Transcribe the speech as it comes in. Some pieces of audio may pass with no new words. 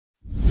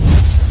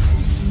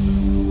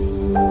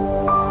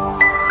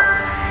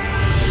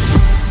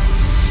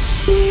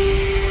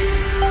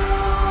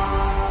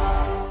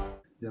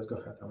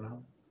ahead,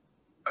 Abraham.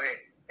 Okay,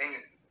 thank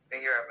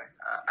you, Rabbi.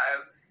 I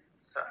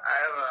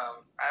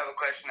have a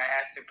question. I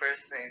asked you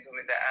personally, so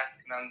we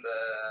asking on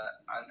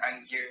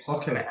here. So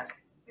Okay.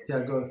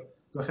 Yeah, go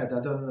ahead.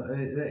 I don't.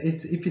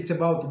 If it's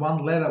about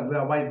one letter,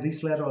 why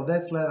this letter or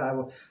that letter,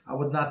 I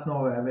would not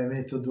know. I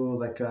need to do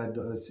like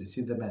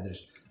see the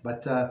medrash.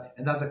 But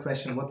another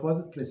question. What was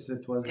it, please?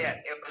 It was. Yeah,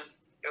 it was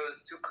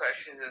two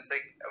questions. It was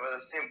like about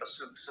the same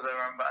pasuk. So the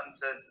Ramban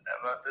says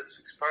about this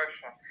week's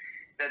parsha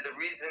that the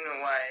reason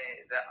why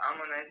the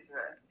Ammonites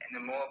and the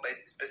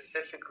Moabites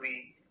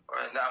specifically, or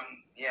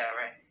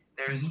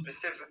they're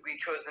specifically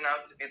chosen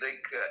out to be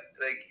like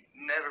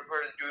never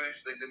part of the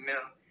Jewish, like the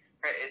male,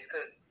 right? It's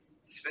because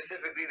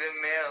specifically the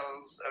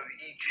males of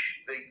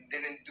each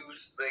didn't do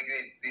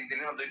they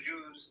didn't help the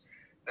Jews.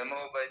 The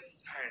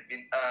Moabites had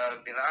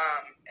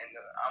Bilam, and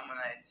the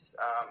Ammonites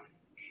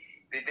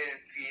they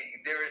didn't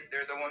feed.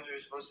 They're the ones who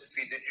were supposed to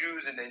feed the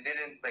Jews, and they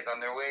didn't, on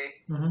their way.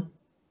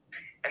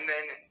 And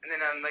then the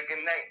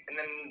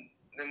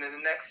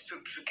next two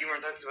psukim where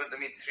it talks about the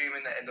Mitzrim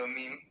and the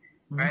Edomim,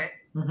 right?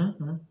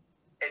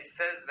 It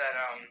says that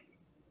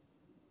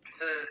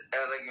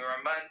like the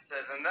Ramban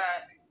says on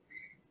that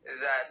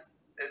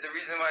the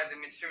reason why the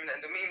Mitzrim and the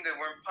Edomim they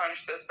weren't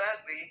punished as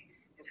badly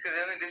is because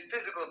they only did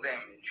physical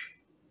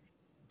damage.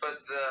 But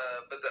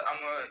the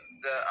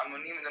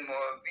Ammonim and the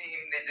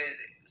Moabim they did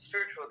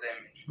spiritual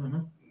damage.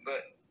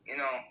 But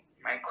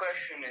my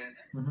question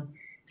is.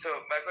 So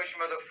my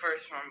question about the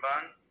first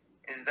Ramban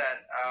is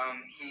that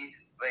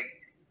he's like,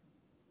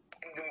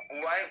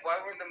 why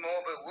were the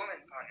Moabite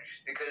women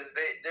punished? Because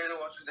they're the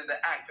ones who did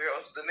the act. They're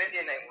also the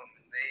Midianite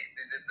women.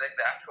 They did like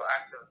the actual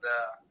act of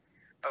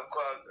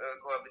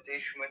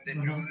cohabitation with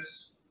the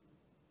Jews.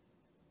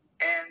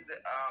 And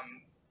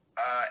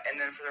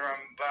then for the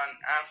Ramban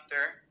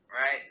after,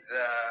 right?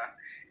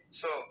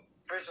 So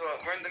first of all,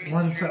 we're in the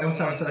Sorry.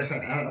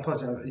 I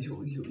apologize.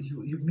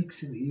 You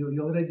mixing. You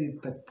already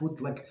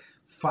put like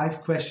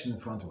 5 questions in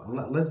front of us.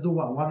 Let's do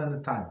one at a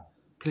time,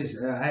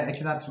 please. I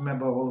cannot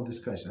remember all of these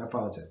questions. I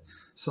apologize.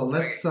 So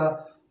let's do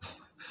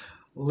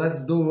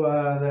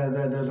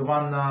the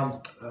one.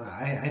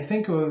 I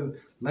think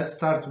let's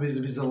start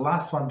with the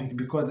last one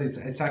because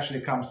it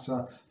actually comes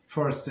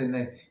first in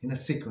a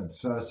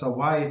sequence. So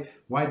why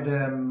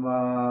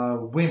the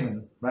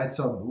women, right?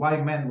 So why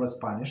men was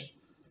punished?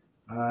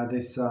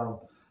 This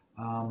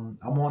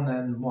Ammon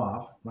and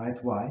Moab, right?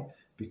 Why?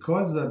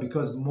 Because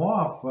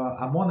Moab,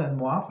 Ammon and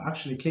Moab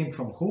actually came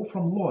from who?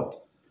 From Lot.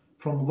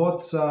 From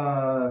Lot's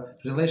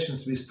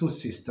relations with 2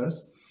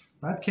 sisters,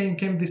 right?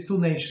 Came these 2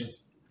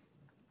 nations.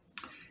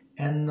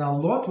 And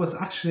Lot was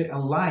actually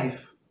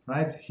alive,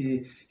 right?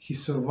 He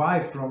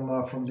survived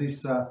from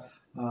this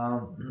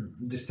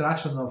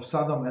destruction of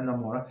Sodom and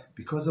Gomorrah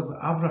because of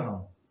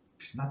Abraham.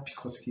 Not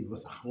because he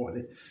was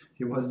holy,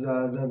 he was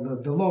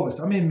the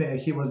lowest. I mean,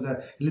 he was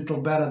a little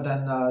better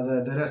than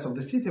the rest of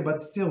the city, but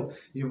still,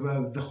 if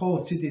the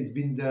whole city has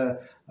been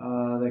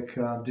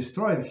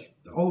destroyed,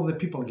 all of the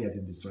people get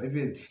destroyed.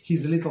 If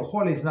he's a little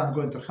holy, it's not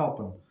going to help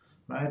him,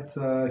 right?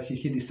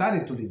 He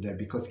decided to live there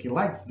because he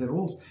likes the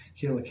rules,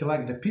 he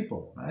likes the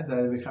people, right?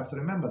 We have to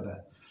remember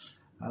that.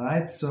 All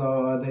right,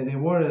 so they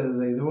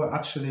were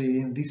actually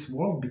in this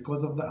world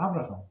because of the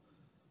Abraham.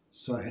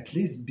 So at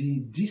least be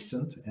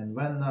decent, and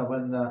when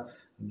the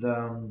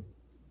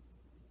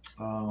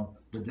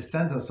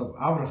descendants of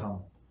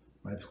Abraham,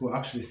 right, who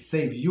actually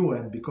saved you,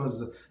 and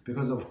because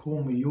of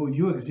whom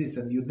you exist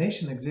and your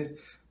nation exists,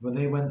 when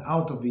they went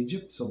out of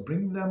Egypt, so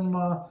bring them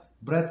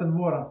bread and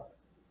water.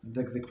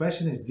 The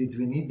question is, did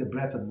we need the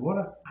bread and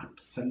water?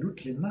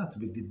 Absolutely not.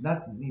 We did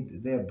not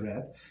need their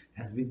bread,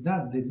 and we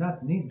did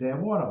not need their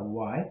water.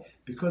 Why?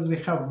 Because we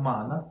have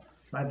manna,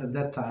 right, at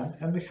that time,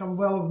 and we have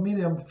well of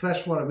Miriam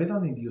fresh water. We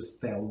don't need to use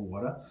stale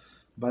water.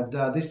 But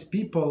these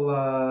people,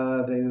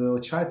 they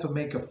try to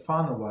make a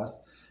fun of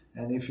us.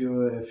 And if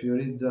you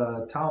read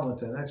the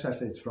Talmud, and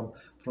actually it's from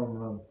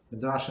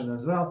Midrash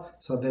as well,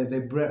 so they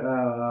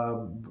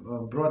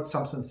brought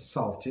something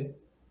salty,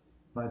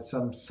 right?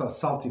 Some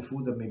salty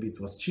food, or maybe it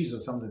was cheese or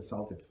something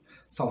salty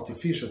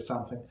fish or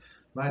something,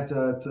 right?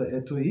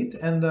 To eat,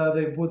 and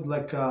they put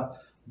like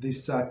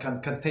these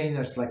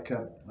containers, like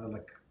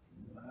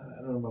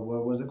I don't remember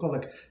what was it called,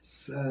 like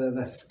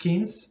the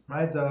skins,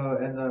 right?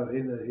 And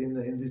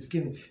in the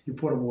skin you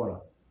pour water,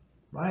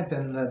 right?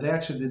 And they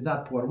actually did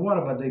not pour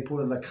water, but they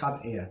poured like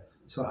hot air.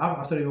 So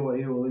after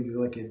you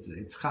like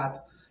it's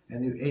hot,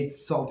 and you ate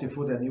salty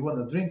food and you want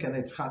to drink, and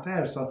it's hot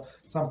air. So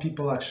some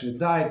people actually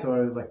died,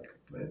 or like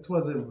it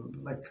was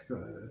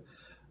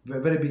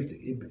very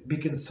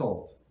big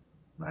insult.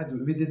 Right?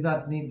 We did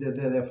not need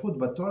their food,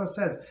 but Torah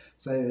says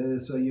so.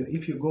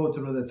 If you go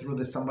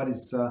through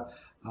somebody's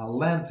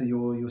land,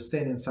 you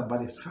stay in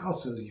somebody's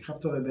house, so you have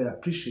to be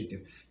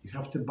appreciative. You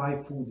have to buy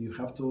food. You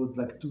have to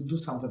to do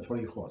something for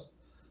your host.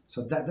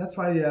 So that's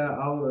why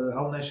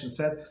our nation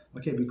said,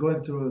 okay, we're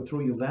going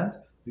through your land.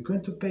 We're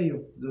going to pay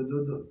you.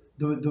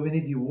 Do we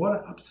need your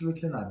water?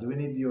 Absolutely not. Do we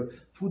need your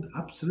food?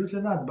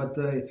 Absolutely not. But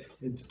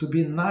to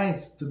be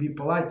nice, to be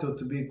polite,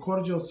 to be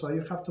cordial, so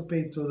you have to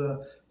pay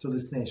to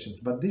these nations.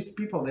 But these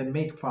people, they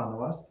make fun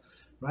of us,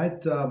 right?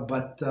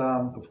 But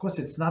of course,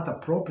 it's not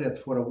appropriate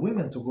for a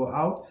woman to go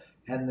out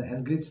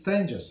and greet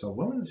strangers. So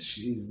women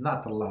is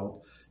not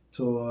allowed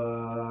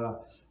to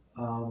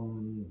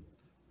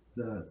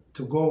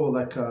go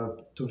like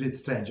to greet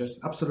strangers.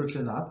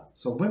 Absolutely not.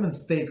 So women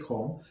stayed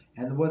home,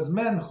 and was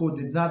men who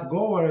did not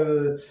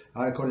go,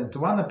 according to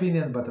one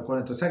opinion, but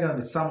according to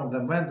second, some of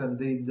them went and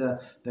they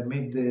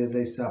made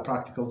this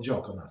practical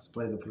joke on us,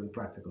 played a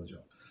practical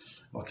joke.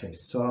 Okay,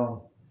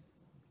 so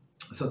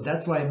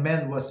that's why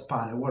men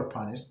were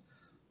punished,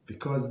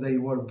 because they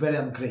were very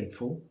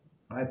ungrateful,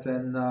 right?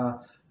 And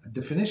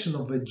definition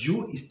of a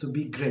Jew is to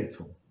be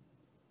grateful.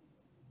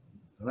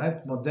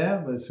 Right,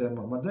 modeh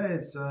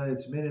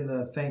it's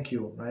meaning thank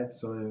you, right?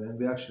 So and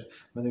we actually,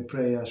 when we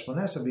pray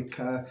Shmoneh Esrei, we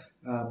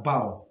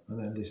bow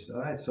and this,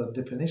 right? So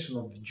definition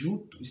of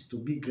Jew is to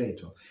be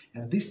grateful,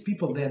 and these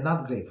people, they are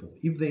not grateful.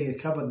 If they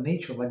have a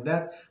nature like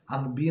that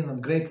and being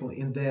ungrateful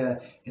in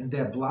their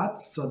blood,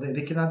 so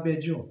they cannot be a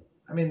Jew.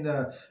 I mean,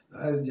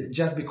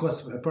 just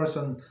because a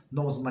person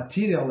knows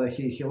material,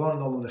 he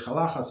learned all of the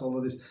halachas, all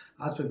of this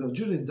aspect of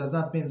Judaism, does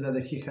not mean that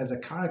he has a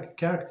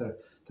character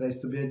tries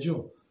to be a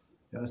Jew.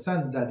 You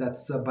understand that?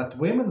 But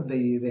women,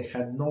 they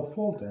had no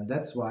fault, and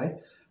that's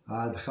why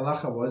the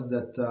halacha was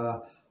that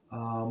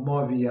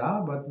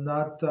Movia, but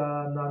not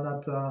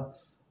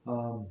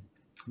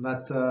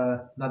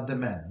the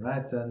man,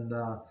 right? And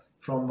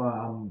from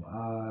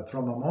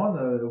Ammon,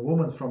 a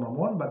woman from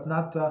Ammon, but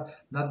not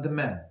the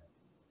man.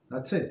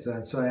 That's it.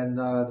 And so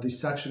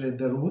this actually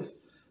the Ruth,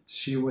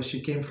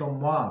 she came from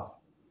Moab,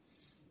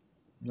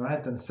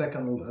 right? And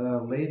second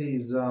lady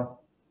is.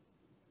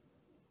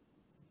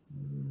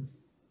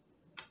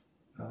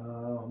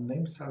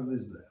 Name starts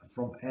with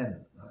from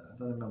N. I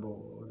don't remember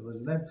what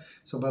was the name.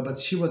 So, but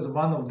she was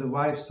one of the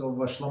wives of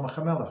Shlomo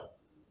HaMelech.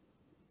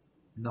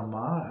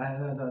 Nama, I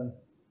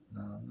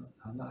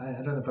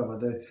don't remember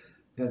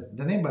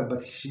the name,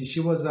 but she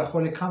was a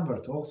holy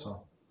convert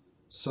also.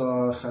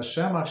 So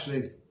HaShem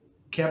actually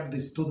kept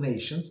these two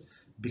nations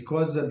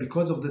because of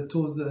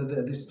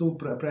these two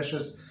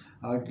precious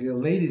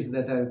ladies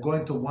that are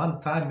going to one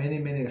time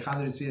many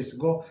hundreds years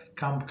ago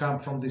come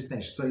from this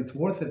nation. So it's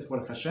worth it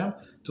for HaShem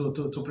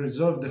to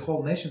preserve the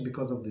whole nation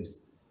because of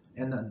this,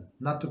 and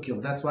not to kill.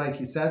 That's why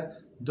he said,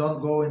 don't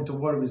go into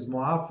war with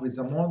Moab, with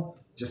Ammon,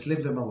 just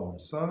leave them alone.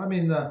 So I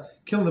mean,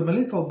 kill them a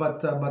little,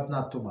 but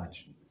not too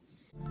much.